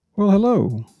Well,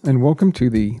 hello, and welcome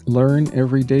to the Learn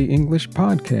Everyday English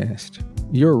podcast,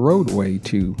 your roadway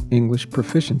to English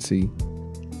proficiency.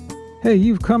 Hey,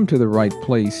 you've come to the right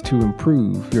place to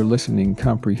improve your listening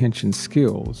comprehension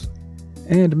skills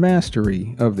and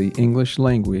mastery of the English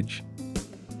language.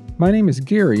 My name is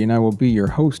Gary, and I will be your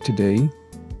host today.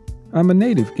 I'm a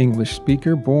native English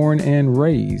speaker born and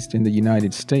raised in the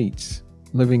United States,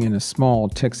 living in a small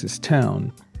Texas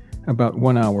town about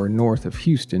 1 hour north of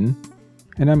Houston.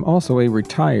 And I'm also a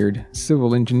retired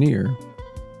civil engineer.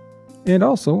 And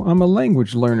also, I'm a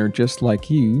language learner just like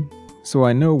you, so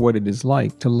I know what it is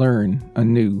like to learn a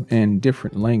new and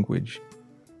different language.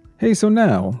 Hey, so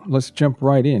now, let's jump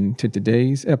right into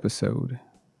today's episode.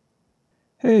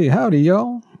 Hey, howdy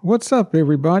y'all. What's up,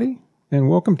 everybody? And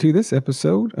welcome to this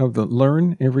episode of the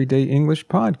Learn Everyday English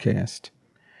podcast.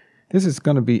 This is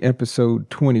going to be episode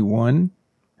 21.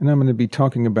 And I'm going to be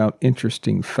talking about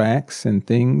interesting facts and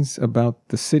things about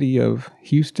the city of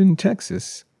Houston,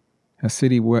 Texas, a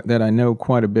city that I know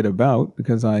quite a bit about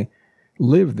because I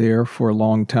lived there for a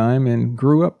long time and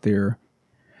grew up there.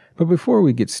 But before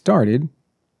we get started,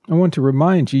 I want to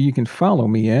remind you can follow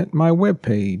me at my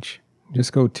webpage.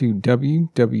 Just go to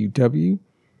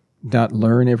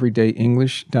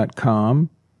www.learneverydayenglish.com.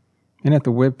 And at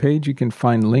the webpage, you can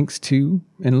find links to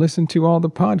and listen to all the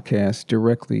podcasts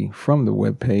directly from the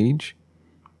webpage.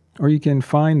 Or you can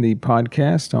find the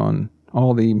podcast on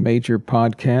all the major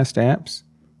podcast apps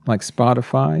like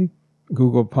Spotify,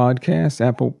 Google Podcasts,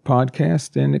 Apple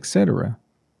Podcasts, and etc.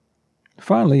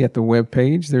 Finally, at the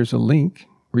webpage, there's a link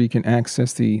where you can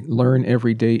access the Learn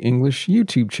Everyday English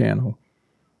YouTube channel,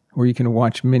 where you can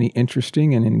watch many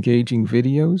interesting and engaging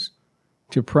videos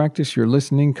to practice your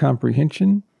listening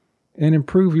comprehension and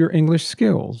improve your English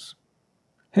skills.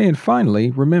 Hey, and finally,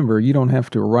 remember, you don't have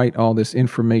to write all this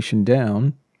information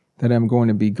down that I'm going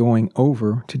to be going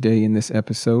over today in this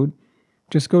episode.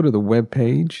 Just go to the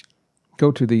webpage,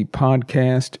 go to the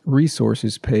podcast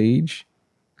resources page,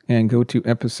 and go to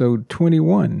episode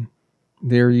 21.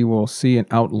 There you will see an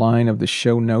outline of the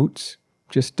show notes.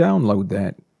 Just download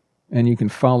that, and you can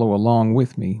follow along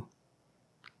with me.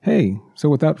 Hey, so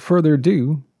without further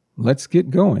ado, let's get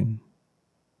going.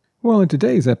 Well, in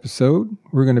today's episode,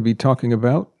 we're going to be talking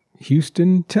about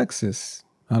Houston, Texas.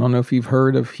 I don't know if you've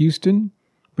heard of Houston,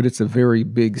 but it's a very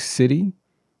big city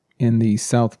in the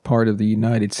south part of the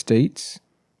United States.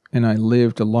 And I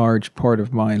lived a large part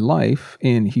of my life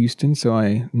in Houston, so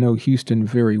I know Houston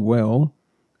very well.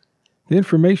 The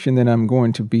information that I'm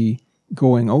going to be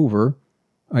going over,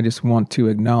 I just want to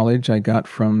acknowledge I got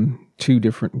from 2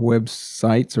 different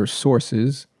websites or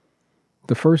sources.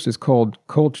 The first is called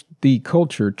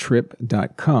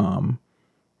theculturetrip.com,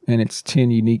 and it's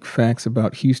 10 unique facts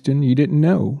about Houston you didn't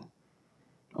know.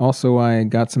 Also, I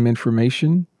got some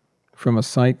information from a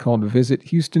site called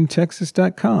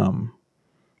visithoustontexas.com.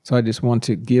 So I just want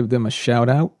to give them a shout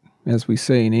out, as we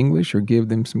say in English, or give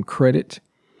them some credit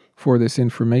for this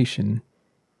information.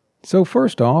 So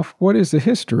first off, what is the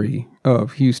history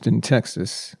of Houston,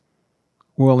 Texas?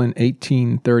 Well, in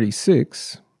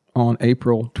 1836, on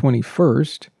April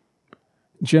 21st,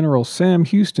 General Sam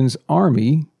Houston's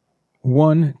army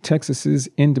won Texas's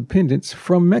independence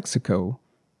from Mexico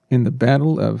in the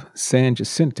Battle of San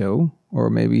Jacinto, or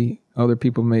maybe other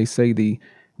people may say the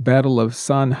Battle of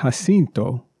San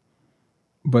Jacinto.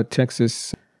 But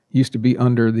Texas used to be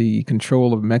under the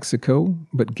control of Mexico,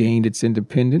 but gained its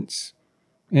independence.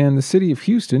 And the city of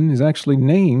Houston is actually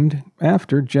named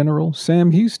after General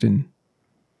Sam Houston.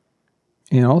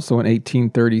 And also in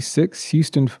 1836,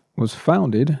 Houston was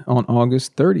founded on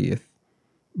August 30th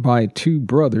by 2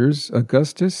 brothers,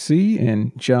 Augustus C.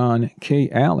 and John K.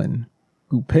 Allen,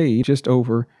 who paid just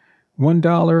over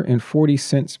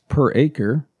 $1.40 per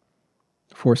acre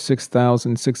for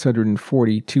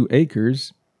 6,642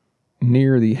 acres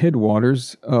near the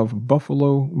headwaters of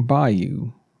Buffalo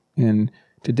Bayou. And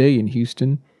today in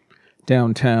Houston,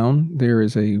 downtown, there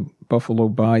is a Buffalo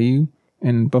Bayou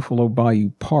and Buffalo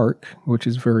Bayou Park, which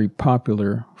is very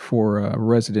popular for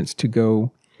residents to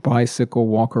go bicycle,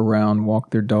 walk around,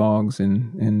 walk their dogs,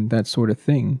 and that sort of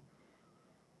thing.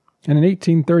 And in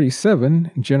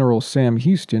 1837, General Sam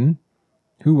Houston,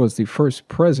 who was the first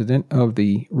president of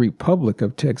the Republic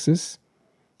of Texas,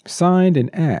 signed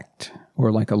an act,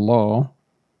 or like a law,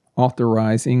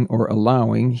 authorizing or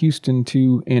allowing Houston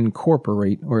to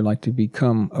incorporate, or like to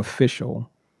become official.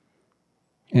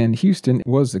 And Houston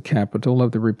was the capital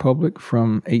of the Republic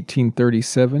from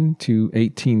 1837 to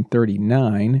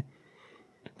 1839.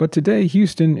 But today,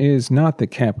 Houston is not the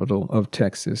capital of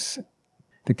Texas.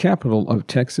 The capital of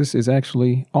Texas is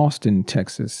actually Austin,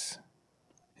 Texas.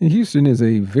 And Houston is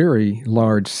a very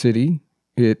large city.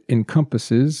 it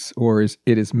encompasses, or it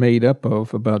is made up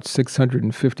of, about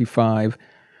 655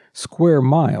 square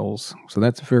miles. So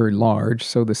that's very large.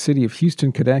 So the city of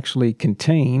Houston could actually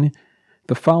contain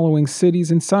the following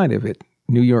cities inside of it: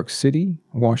 New York City,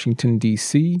 Washington,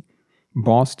 D.C.,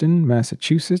 Boston,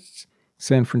 Massachusetts,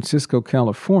 San Francisco,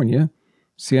 California,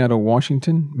 Seattle,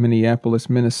 Washington, Minneapolis,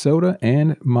 Minnesota,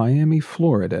 and Miami,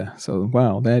 Florida. So,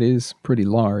 wow, that is pretty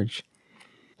large.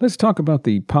 Let's talk about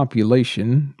the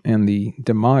population and the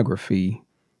demography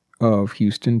of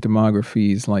Houston.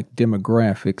 Demography is like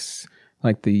demographics,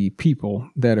 like the people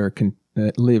that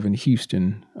live in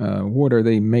Houston. What are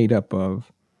they made up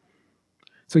of?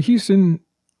 So Houston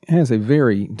has a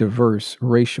very diverse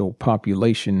racial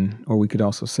population, or we could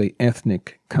also say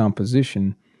ethnic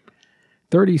composition.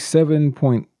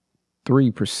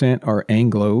 37.3% are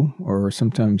Anglo, or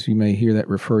sometimes you may hear that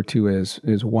referred to as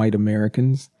white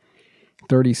Americans.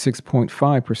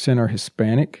 36.5% are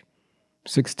Hispanic.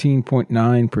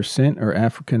 16.9% are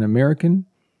African American.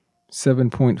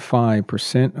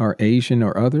 7.5% are Asian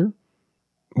or other.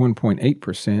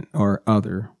 1.8% are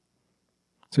other.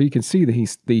 So you can see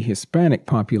the Hispanic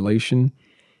population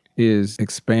is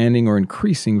expanding or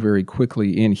increasing very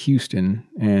quickly in Houston,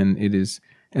 and it is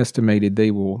estimated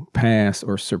they will pass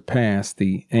or surpass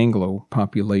the Anglo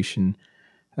population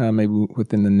maybe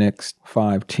within the next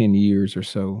 5-10 years or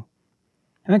so.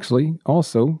 Actually,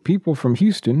 also, people from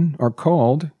Houston are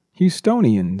called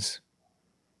Houstonians,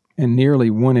 and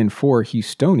nearly 1 in 4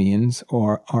 Houstonians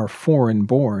are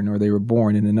foreign-born, or they were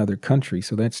born in another country,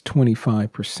 so that's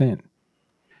 25%.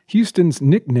 Houston's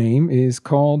nickname is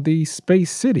called the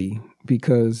Space City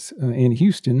because in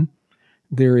Houston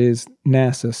there is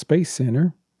NASA Space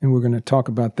Center, and we're going to talk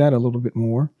about that a little bit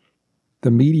more.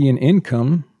 The median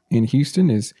income in Houston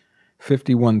is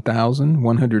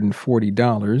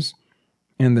 $51,140,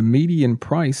 and the median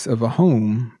price of a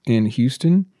home in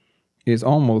Houston is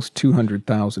almost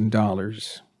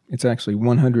 $200,000. It's actually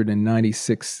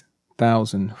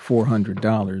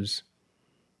 $196,400.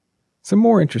 Some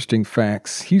more interesting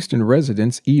facts. Houston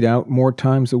residents eat out more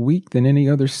times a week than any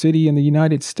other city in the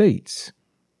United States.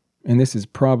 And this is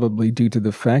probably due to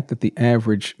the fact that the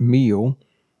average meal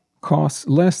costs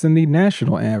less than the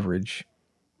national average,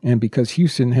 and because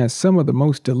Houston has some of the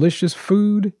most delicious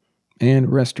food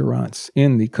and restaurants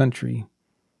in the country.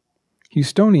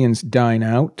 Houstonians dine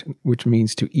out, which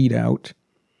means to eat out,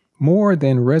 more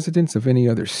than residents of any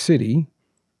other city,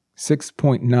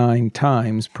 6.9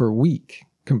 times per week,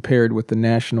 compared with the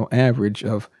national average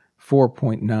of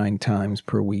 4.9 times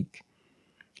per week.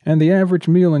 And the average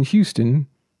meal in Houston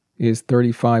is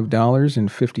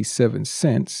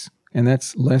 $35.57, and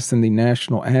that's less than the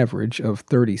national average of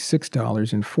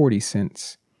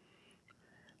 $36.40.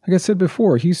 Like I said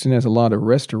before, Houston has a lot of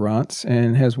restaurants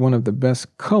and has one of the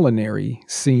best culinary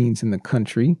scenes in the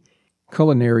country.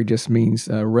 Culinary just means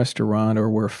a restaurant or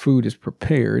where food is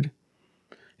prepared.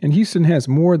 And Houston has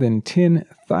more than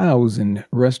 10,000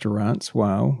 restaurants,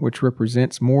 wow, which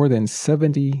represents more than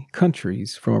 70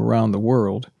 countries from around the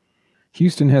world.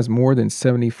 Houston has more than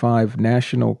 75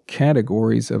 national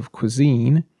categories of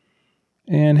cuisine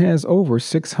and has over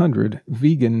 600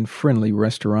 vegan-friendly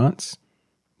restaurants,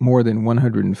 more than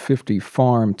 150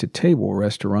 farm-to-table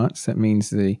restaurants. That means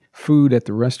the food at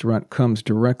the restaurant comes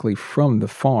directly from the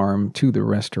farm to the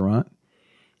restaurant,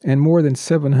 and more than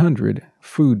 700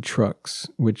 food trucks,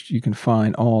 which you can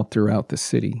find all throughout the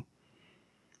city.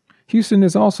 Houston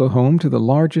is also home to the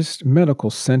largest medical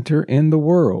center in the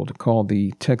world, called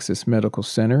the Texas Medical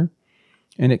Center,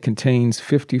 and it contains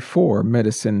 54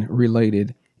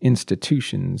 medicine-related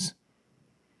institutions.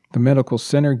 The medical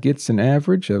center gets an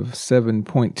average of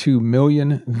 7.2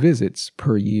 million visits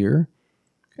per year,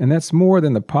 and that's more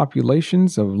than the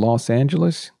populations of Los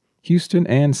Angeles, Houston,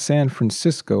 and San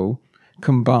Francisco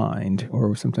combined,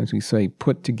 or sometimes we say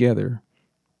put together.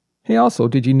 Hey, also,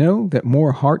 did you know that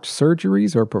more heart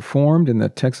surgeries are performed in the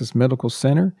Texas Medical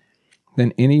Center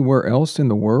than anywhere else in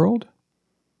the world?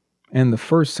 And the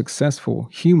first successful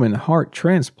human heart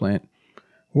transplant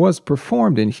was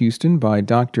performed in Houston by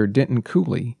Dr. Denton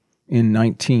Cooley in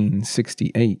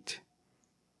 1968.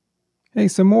 Hey,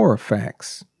 some more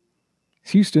facts.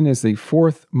 Houston is the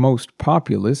 4th most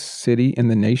populous city in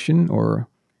the nation, or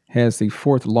has the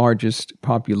 4th largest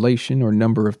population or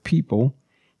number of people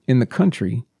in the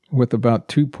country, with about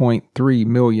 2.3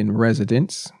 million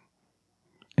residents,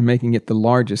 and making it the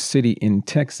largest city in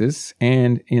Texas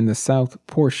and in the south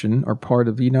portion or part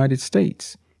of the United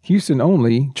States. Houston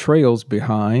only trails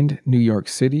behind New York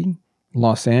City,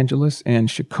 Los Angeles, and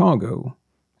Chicago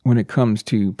when it comes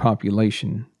to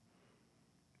population.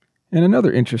 And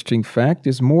another interesting fact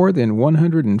is more than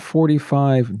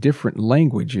 145 different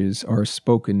languages are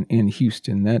spoken in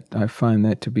Houston. I find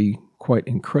that to be quite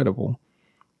incredible.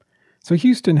 So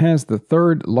Houston has the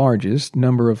third largest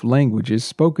number of languages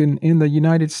spoken in the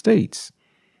United States,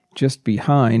 just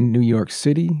behind New York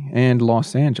City and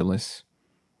Los Angeles.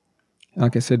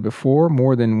 Like I said before,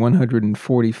 more than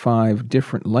 145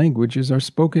 different languages are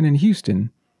spoken in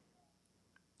Houston.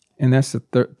 And that's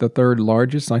the third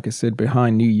largest, like I said,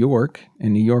 behind New York.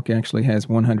 And New York actually has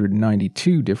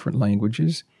 192 different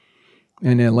languages.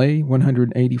 And LA,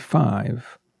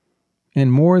 185.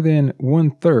 And more than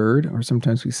 1/3, or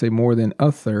sometimes we say more than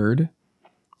 1/3,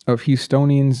 of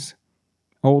Houstonians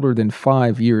older than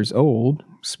 5 years old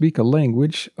speak a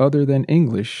language other than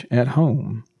English at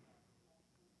home.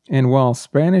 And while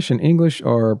Spanish and English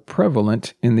are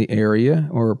prevalent in the area,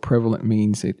 or prevalent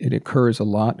means it occurs a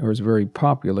lot or is very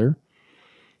popular,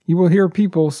 you will hear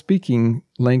people speaking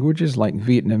languages like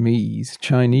Vietnamese,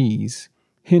 Chinese,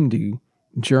 Hindu,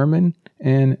 German,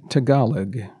 and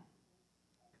Tagalog.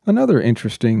 Another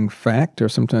interesting fact, or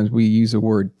sometimes we use the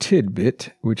word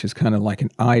tidbit, which is kind of like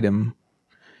an item,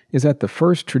 is that the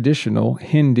first traditional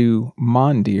Hindu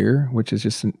mandir, which is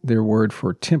just their word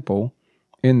for temple,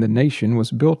 in the nation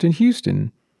was built in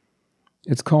Houston.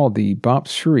 It's called the Bap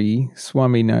Sri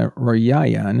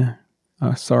Swaminarayan,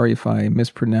 sorry if I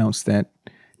mispronounced that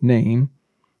name,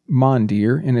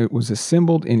 mandir, and it was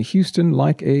assembled in Houston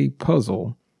like a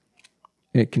puzzle.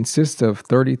 It consists of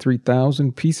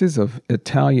 33,000 pieces of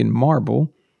Italian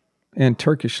marble and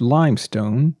Turkish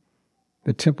limestone.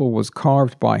 The temple was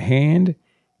carved by hand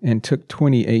and took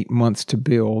 28 months to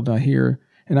build.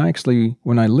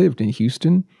 When I lived in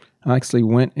Houston, I actually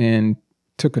went and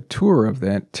took a tour of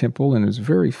that temple, and it was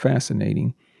very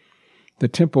fascinating. The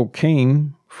temple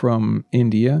came from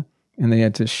India, and they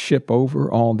had to ship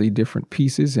over all the different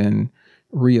pieces and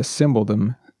reassemble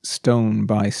them stone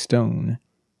by stone.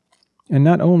 And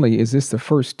not only is this the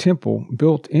first temple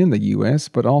built in the U.S.,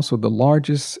 but also the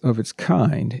largest of its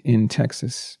kind in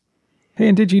Texas. Hey,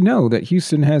 and did you know that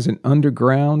Houston has an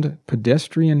underground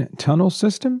pedestrian tunnel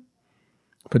system?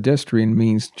 Pedestrian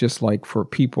means just like for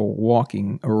people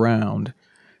walking around.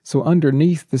 So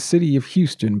underneath the city of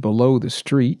Houston, below the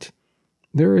street,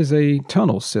 there is a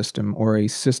tunnel system or a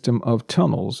system of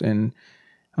tunnels. And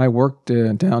I worked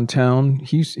in downtown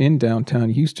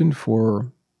Houston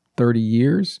for 30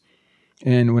 years.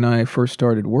 And when I first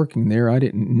started working there, I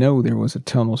didn't know there was a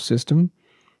tunnel system,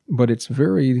 but it's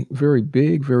very, very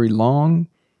big, very long,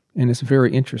 and it's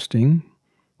very interesting.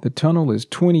 The tunnel is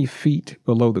 20 feet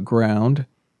below the ground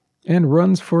and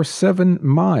runs for 7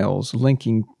 miles,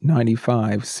 linking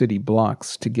 95 city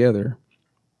blocks together.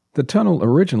 The tunnel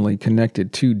originally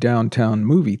connected 2 downtown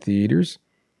movie theaters,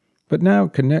 but now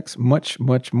connects much,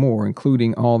 much more,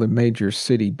 including all the major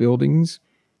city buildings,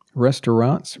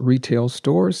 restaurants, retail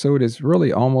stores, so it is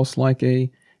really almost like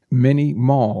a mini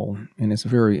mall, and it's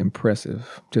very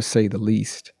impressive, to say the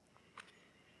least.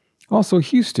 Also,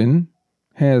 Houston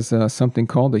has something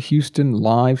called the Houston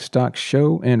Livestock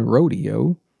Show and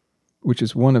Rodeo, which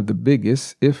is one of the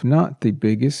biggest, if not the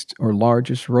biggest or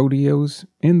largest rodeos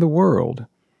in the world.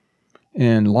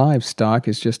 And livestock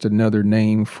is just another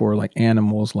name for like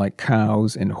animals like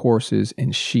cows and horses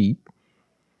and sheep.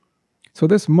 So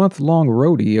this month-long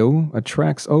rodeo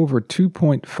attracts over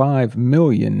 2.5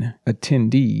 million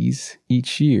attendees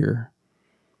each year.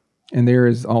 And there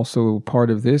is also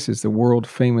part of this is the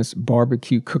world-famous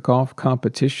barbecue cook-off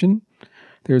competition.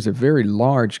 There's a very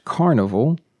large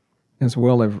carnival, as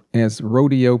well as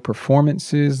rodeo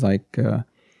performances like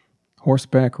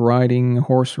horseback riding,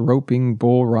 horse roping,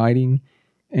 bull riding,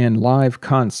 and live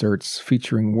concerts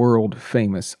featuring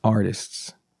world-famous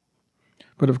artists.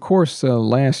 But of course,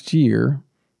 last year,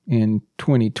 in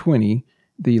 2020,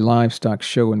 the livestock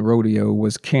show and rodeo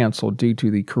was canceled due to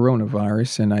the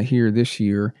coronavirus, and I hear this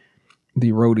year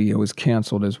the rodeo is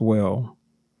canceled as well.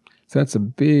 So that's a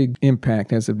big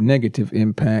impact, has a negative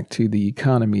impact to the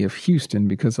economy of Houston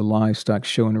because the livestock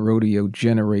show and rodeo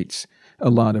generates a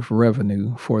lot of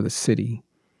revenue for the city.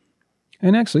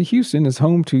 And actually, Houston is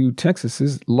home to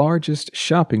Texas's largest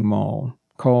shopping mall,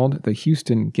 called the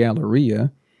Houston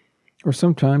Galleria, or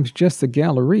sometimes just the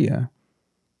Galleria,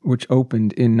 which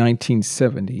opened in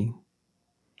 1970.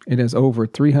 It has over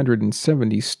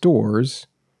 370 stores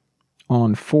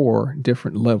on 4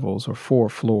 different levels or 4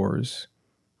 floors.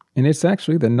 And it's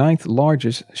actually the 9th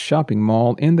largest shopping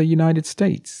mall in the United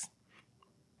States.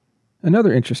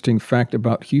 Another interesting fact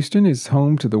about Houston is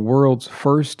home to the world's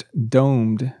first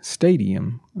domed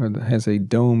stadium, or has a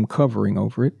dome covering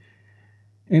over it.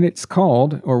 And it's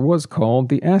called, or was called,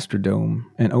 the Astrodome,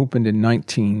 and opened in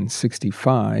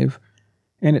 1965.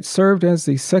 and it served as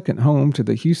the second home to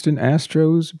the Houston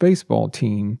Astros baseball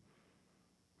team.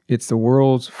 It's the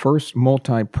world's first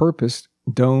multi-purpose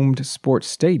domed sports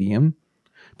stadium,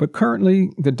 but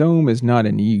currently the dome is not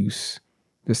in use.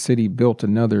 The city built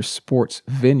another sports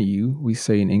venue, we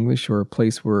say in English, or a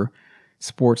place where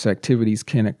sports activities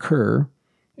can occur,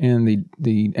 and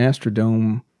the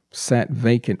Astrodome sat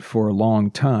vacant for a long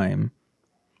time.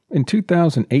 In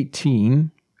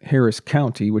 2018, Harris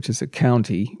County, which is a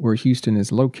county where Houston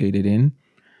is located in,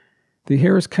 the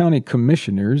Harris County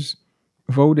Commissioners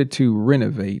voted to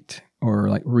renovate or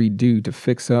redo to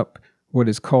fix up what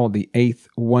is called the eighth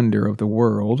wonder of the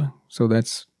world. So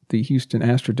that's the Houston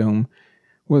Astrodome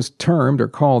was termed or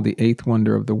called the eighth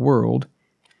wonder of the world,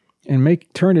 and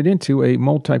turn it into a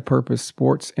multi-purpose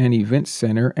sports and event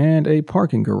center and a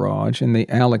parking garage. And they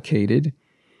allocated,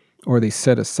 or they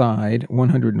set aside,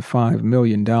 $105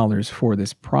 million for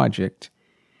this project.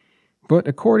 But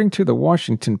according to the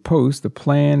Washington Post, the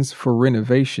plans for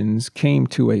renovations came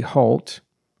to a halt,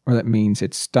 or that means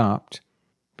it stopped,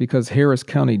 because Harris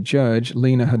County Judge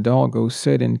Lina Hidalgo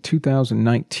said in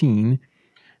 2019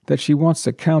 that she wants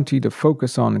the county to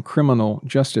focus on criminal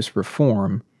justice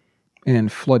reform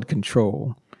and flood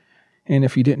control. And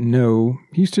if you didn't know,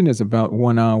 Houston is about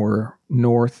 1 hour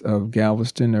north of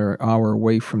Galveston, or an hour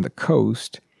away from the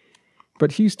coast.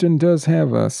 But Houston does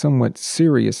have a somewhat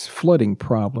serious flooding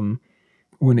problem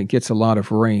when it gets a lot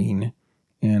of rain,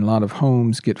 and a lot of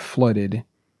homes get flooded.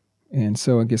 And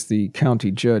so I guess the county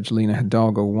judge, Lina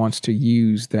Hidalgo, wants to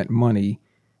use that money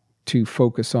to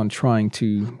focus on trying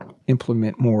to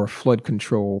implement more flood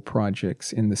control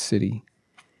projects in the city.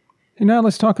 And now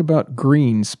let's talk about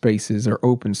green spaces or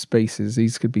open spaces.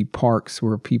 These could be parks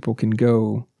where people can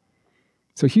go.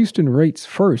 So Houston rates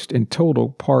first in total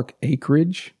park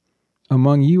acreage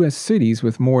among U.S. cities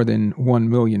with more than 1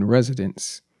 million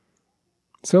residents.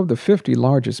 So of the 50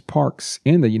 largest parks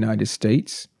in the United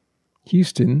States,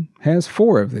 Houston has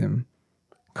 4 of them.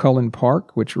 Cullen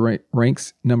Park, which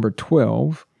ranks number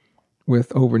 12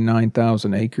 with over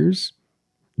 9,000 acres.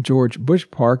 George Bush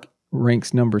Park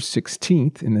ranks number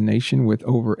 16th in the nation with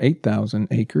over 8,000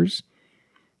 acres.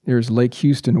 There's Lake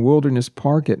Houston Wilderness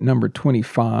Park at number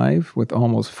 25 with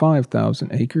almost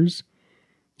 5,000 acres.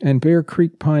 And Bear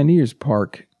Creek Pioneers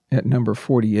Park at number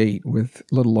 48 with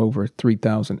a little over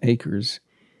 3,000 acres.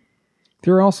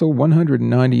 There are also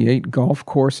 198 golf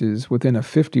courses within a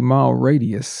 50-mile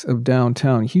radius of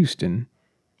downtown Houston,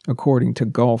 according to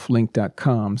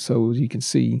golflink.com. So as you can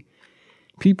see,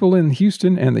 people in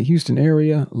Houston and the Houston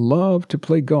area love to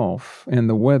play golf, and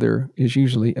the weather is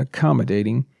usually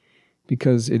accommodating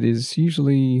because it is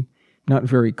usually not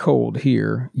very cold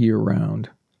here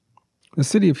year-round. The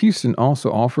city of Houston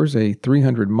also offers a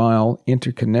 300-mile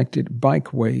interconnected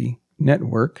bikeway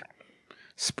network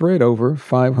spread over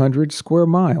 500 square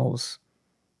miles,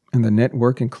 and the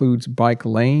network includes bike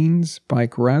lanes,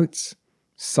 bike routes,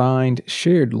 signed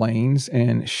shared lanes,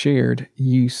 and shared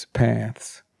use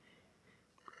paths.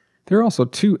 There are also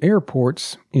 2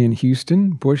 airports in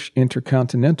Houston, Bush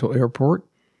Intercontinental Airport.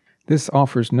 This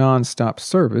offers nonstop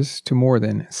service to more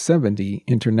than 70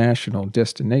 international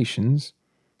destinations.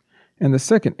 And the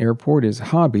second airport is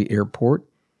Hobby Airport,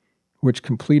 which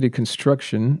completed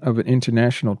construction of an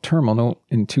international terminal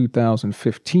in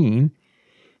 2015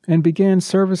 and began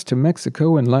service to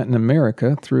Mexico and Latin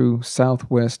America through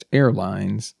Southwest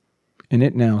Airlines, and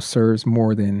it now serves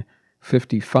more than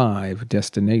 55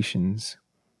 destinations.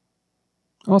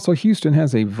 Also, Houston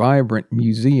has a vibrant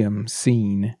museum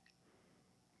scene.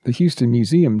 The Houston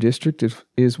Museum District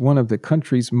is one of the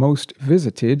country's most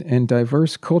visited and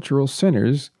diverse cultural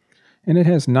centers, and it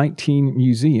has 19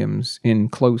 museums in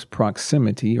close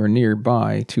proximity or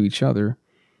nearby to each other.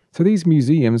 So these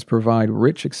museums provide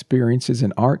rich experiences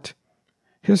in art,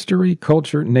 history,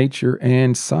 culture, nature,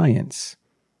 and science.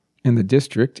 And the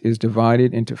district is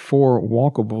divided into 4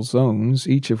 walkable zones,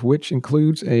 each of which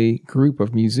includes a group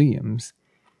of museums.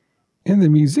 In the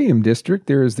museum district,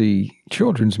 there is the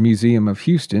Children's Museum of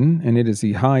Houston, and it is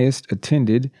the highest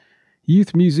attended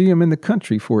youth museum in the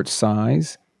country for its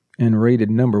size, and rated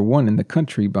number 1 in the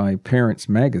country by Parents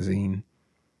Magazine.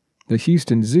 The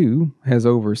Houston Zoo has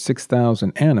over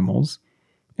 6,000 animals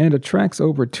and attracts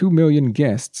over 2 million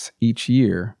guests each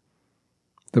year.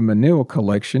 The Menil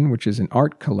Collection, which is an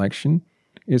art collection,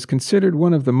 is considered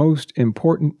one of the most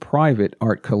important private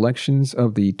art collections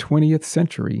of the 20th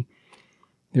century.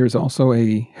 There is also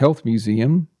a health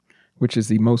museum, which is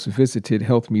the most visited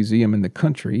health museum in the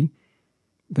country,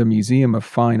 the Museum of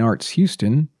Fine Arts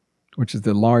Houston, which is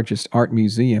the largest art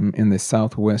museum in the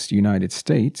Southwest United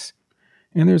States,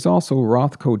 and there's also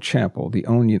Rothko Chapel, the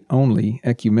only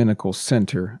ecumenical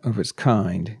center of its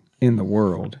kind in the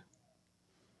world.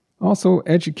 Also,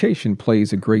 education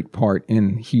plays a great part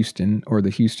in Houston or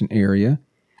the Houston area.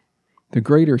 The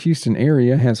greater Houston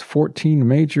area has 14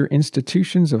 major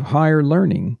institutions of higher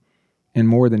learning and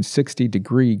more than 60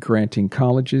 degree-granting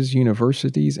colleges,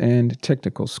 universities, and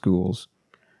technical schools.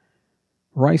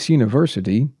 Rice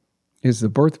University is the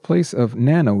birthplace of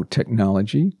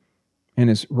nanotechnology and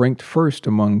is ranked first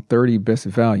among 30 best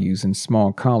values in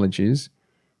small colleges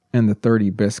and the 30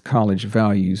 best college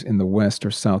values in the West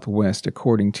or Southwest,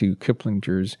 according to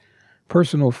Kiplinger's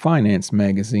Personal Finance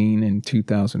magazine in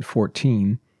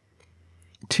 2014.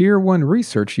 Tier 1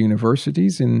 research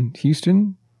universities in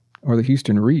Houston or the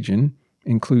Houston region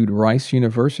include Rice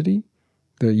University,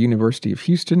 the University of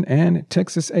Houston, and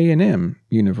Texas A&M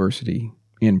University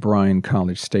in Bryan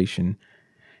College Station.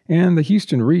 And the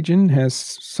Houston region has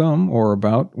some or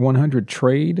about 100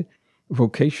 trade,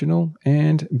 vocational,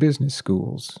 and business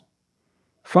schools.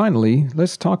 Finally,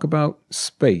 let's talk about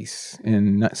space.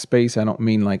 And not space, I don't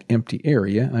mean like empty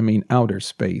area, I mean outer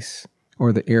space,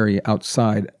 or the area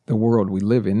outside the world we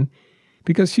live in,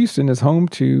 because Houston is home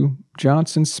to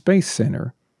Johnson Space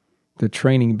Center, the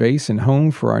training base and home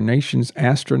for our nation's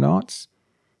astronauts,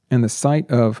 and the site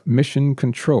of Mission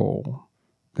Control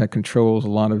that controls a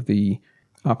lot of the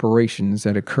operations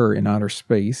that occur in outer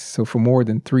space. So for more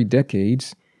than 3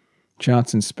 decades,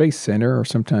 Johnson Space Center, or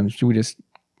sometimes we just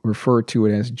refer to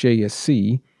it as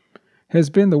JSC,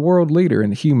 has been the world leader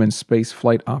in human space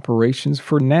flight operations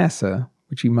for NASA,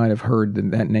 which you might have heard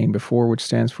that name before, which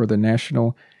stands for the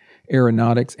National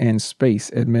Aeronautics and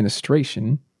Space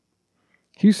Administration.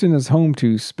 Houston is home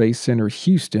to Space Center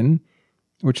Houston,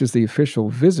 which is the official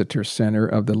visitor center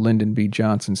of the Lyndon B.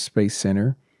 Johnson Space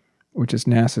Center, which is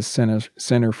NASA's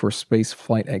Center for Space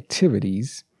Flight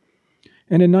Activities.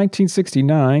 And in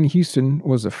 1969, Houston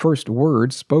was the first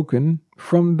word spoken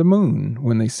from the moon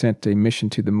when they sent a mission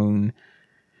to the moon.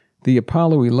 The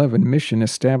Apollo 11 mission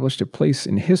established a place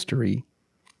in history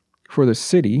for the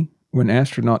city when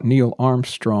astronaut Neil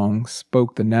Armstrong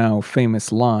spoke the now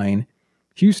famous line,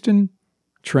 "Houston,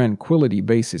 tranquility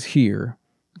base is here.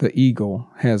 The Eagle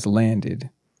has landed."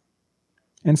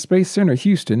 And Space Center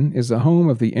Houston is the home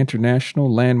of the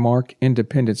international landmark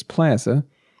Independence Plaza,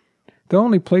 the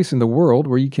only place in the world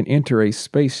where you can enter a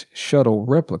space shuttle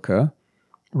replica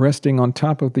resting on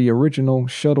top of the original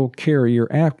shuttle carrier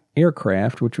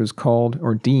aircraft, which was called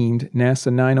or deemed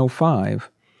NASA 905.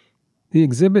 The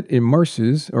exhibit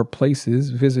immerses or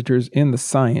places visitors in the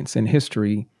science and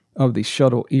history of the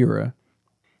shuttle era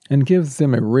and gives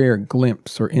them a rare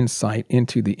glimpse or insight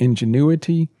into the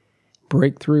ingenuity,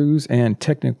 breakthroughs, and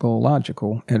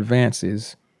technological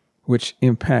advances which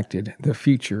impacted the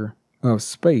future of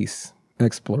space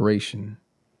exploration.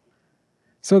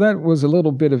 So that was a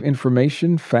little bit of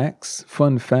information, facts,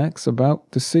 fun facts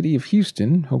about the city of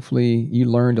Houston. Hopefully you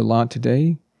learned a lot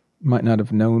today. Might not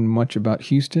have known much about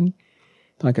Houston.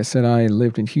 Like I said, I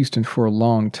lived in Houston for a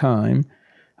long time.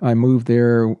 I moved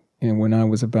there when I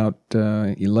was about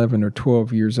 11 or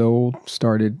 12 years old,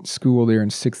 started school there in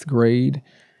 6th grade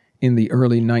in the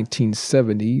early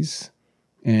 1970s,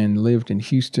 and lived in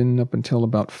Houston up until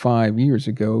about 5 years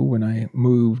ago when I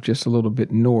moved just a little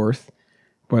bit north.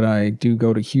 But I do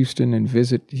go to Houston and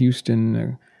visit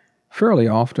Houston fairly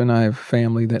often. I have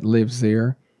family that lives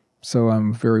there, so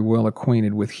I'm very well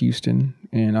acquainted with Houston,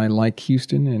 and I like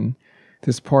Houston and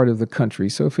this part of the country.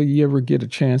 So if you ever get a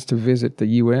chance to visit the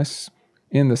U.S.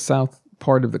 in the south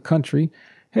part of the country,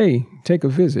 hey, take a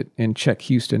visit and check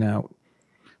Houston out.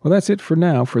 Well, that's it for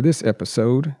now for this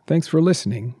episode. Thanks for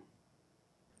listening.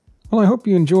 Well, I hope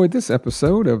you enjoyed this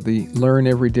episode of the Learn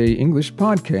Everyday English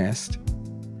podcast.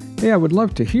 Hey, I would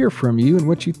love to hear from you and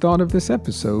what you thought of this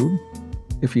episode.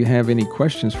 If you have any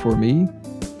questions for me,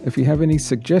 if you have any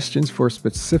suggestions for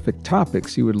specific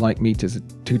topics you would like me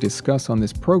to discuss on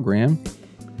this program,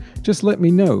 just let me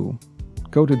know.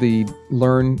 Go to the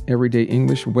Learn Everyday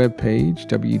English webpage,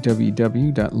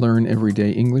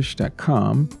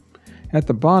 www.learneverydayenglish.com. At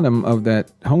the bottom of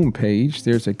that homepage,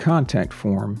 there's a contact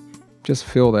form. Just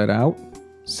fill that out,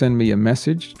 send me a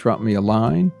message, drop me a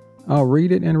line. I'll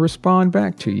read it and respond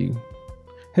back to you.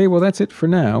 Hey, well, that's it for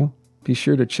now. Be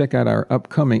sure to check out our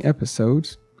upcoming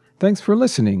episodes. Thanks for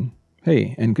listening.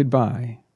 Hey, and goodbye.